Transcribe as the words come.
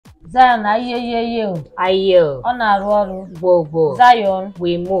Zion, aye. Aye. Zion,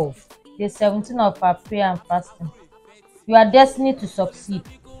 we move. Day 17 of our prayer and fasting. You are destined to succeed.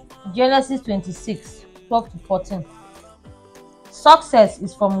 Genesis 26, 12 to 14. Success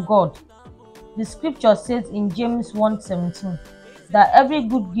is from God. The scripture says in James 1:17 that every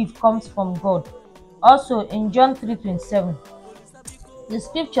good gift comes from God. Also in John 3:27, the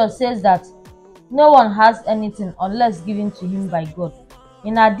scripture says that no one has anything unless given to him by God.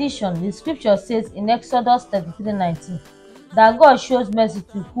 In addition, the scripture says in Exodus 33:19 that God shows mercy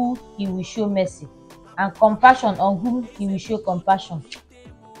to whom he will show mercy, and compassion on whom he will show compassion.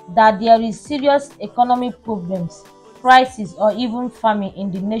 That there is serious economic problems, crisis, or even famine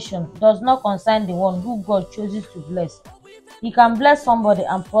in the nation does not concern the one who God chooses to bless. He can bless somebody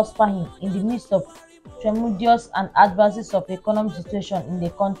and prosper him in the midst of tremendous and adverse of economic situation in the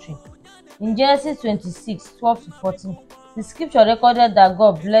country. In Genesis 26, 12 to 14, the scripture recorded that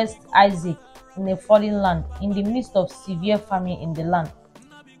God blessed Isaac in a foreign land in the midst of severe famine in the land.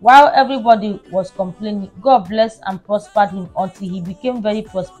 While everybody was complaining, God blessed and prospered him until he became very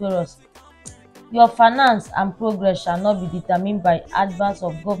prosperous. Your finance and progress shall not be determined by advance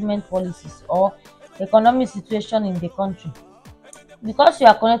of government policies or economic situation in the country. Because you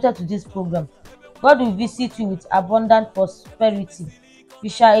are connected to this program, God will visit you with abundant prosperity. You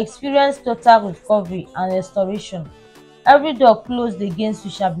shall experience total recovery and restoration. Every door closed against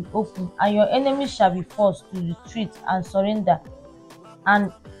you shall be opened, and your enemies shall be forced to retreat and surrender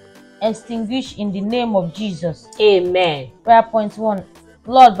and extinguish in the name of Jesus. Amen. Prayer point 1.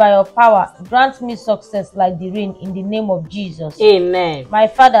 Lord, by your power, grant me success like the rain in the name of Jesus. Amen. My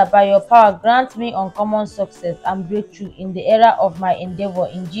Father, by your power, grant me uncommon success and breakthrough in the era of my endeavor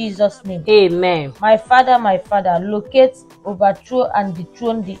in Jesus' name. Amen. My Father, locate, overthrow, and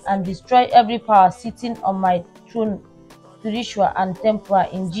dethrone and destroy every power sitting on my throne, spiritual and temporal,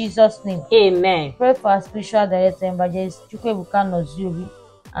 in Jesus' name. Amen. Pray for our spiritual director, Evangelist Chukwuebuka Noziobi,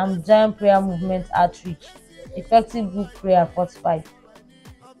 and Zion Prayer Movement Outreach. Effective Book Prayer 45.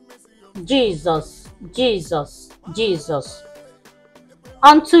 Jesus, Jesus, Jesus.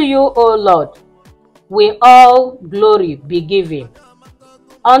 Unto you, O Lord, will all glory be given.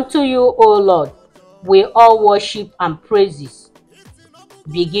 Unto you, O Lord, will all worship and praises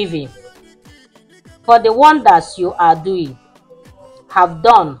be given. For the wonders you are doing, have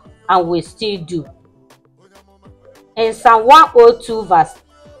done, and will still do. In Psalm 102 verse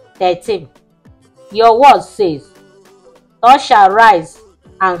 13, your word says, Thou shalt rise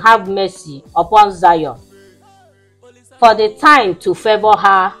and have mercy upon Zion, for the time to favor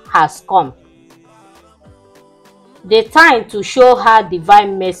her has come. The time to show her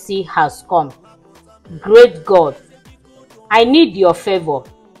divine mercy has come. Great God, I need your favor.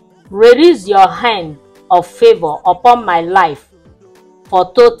 Release your hand of favor upon my life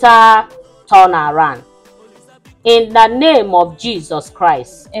for total turnaround. In the name of Jesus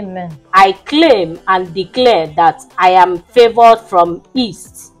Christ, Amen. I claim and declare that I am favored from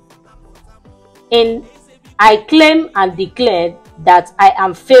east. I claim and declare that I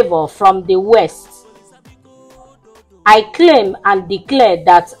am favored from the west. I claim and declare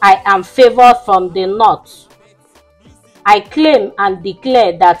that I am favored from the north. I claim and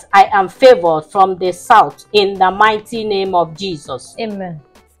declare that I am favored from the south in the mighty name of Jesus. Amen.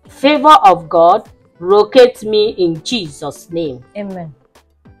 Favor of God, locate me in Jesus' name. Amen.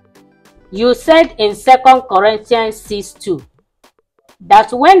 You said in 2 Corinthians 6:2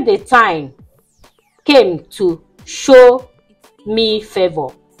 that when the time came to show me favor,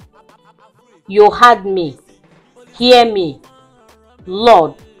 you heard me. Hear me,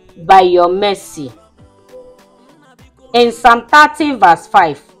 Lord, by your mercy. In Psalm 30 verse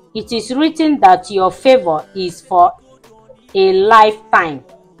 5, it is written that your favor is for a lifetime.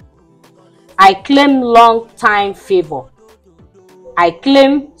 I claim long time favor. I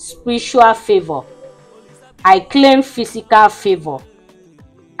claim spiritual favor. I claim physical favor.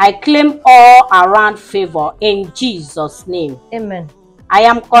 I claim all around favor in Jesus' name. Amen. I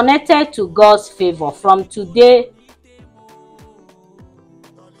am connected to God's favor from today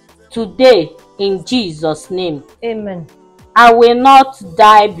in Jesus' name. Amen. I will not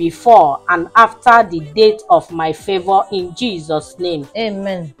die before and after the date of my favor in Jesus' name.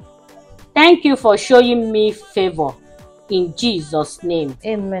 Amen. Thank you for showing me favor in Jesus' name.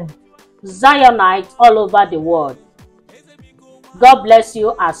 Amen. Zionites all over the world, God bless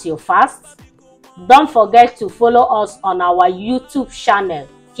you as you fast. Don't forget to follow us on our YouTube channel,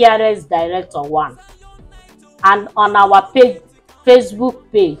 Fearless Director 1, and on our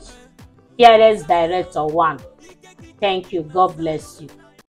Facebook page, Fearless Director 1. Thank you. God bless you.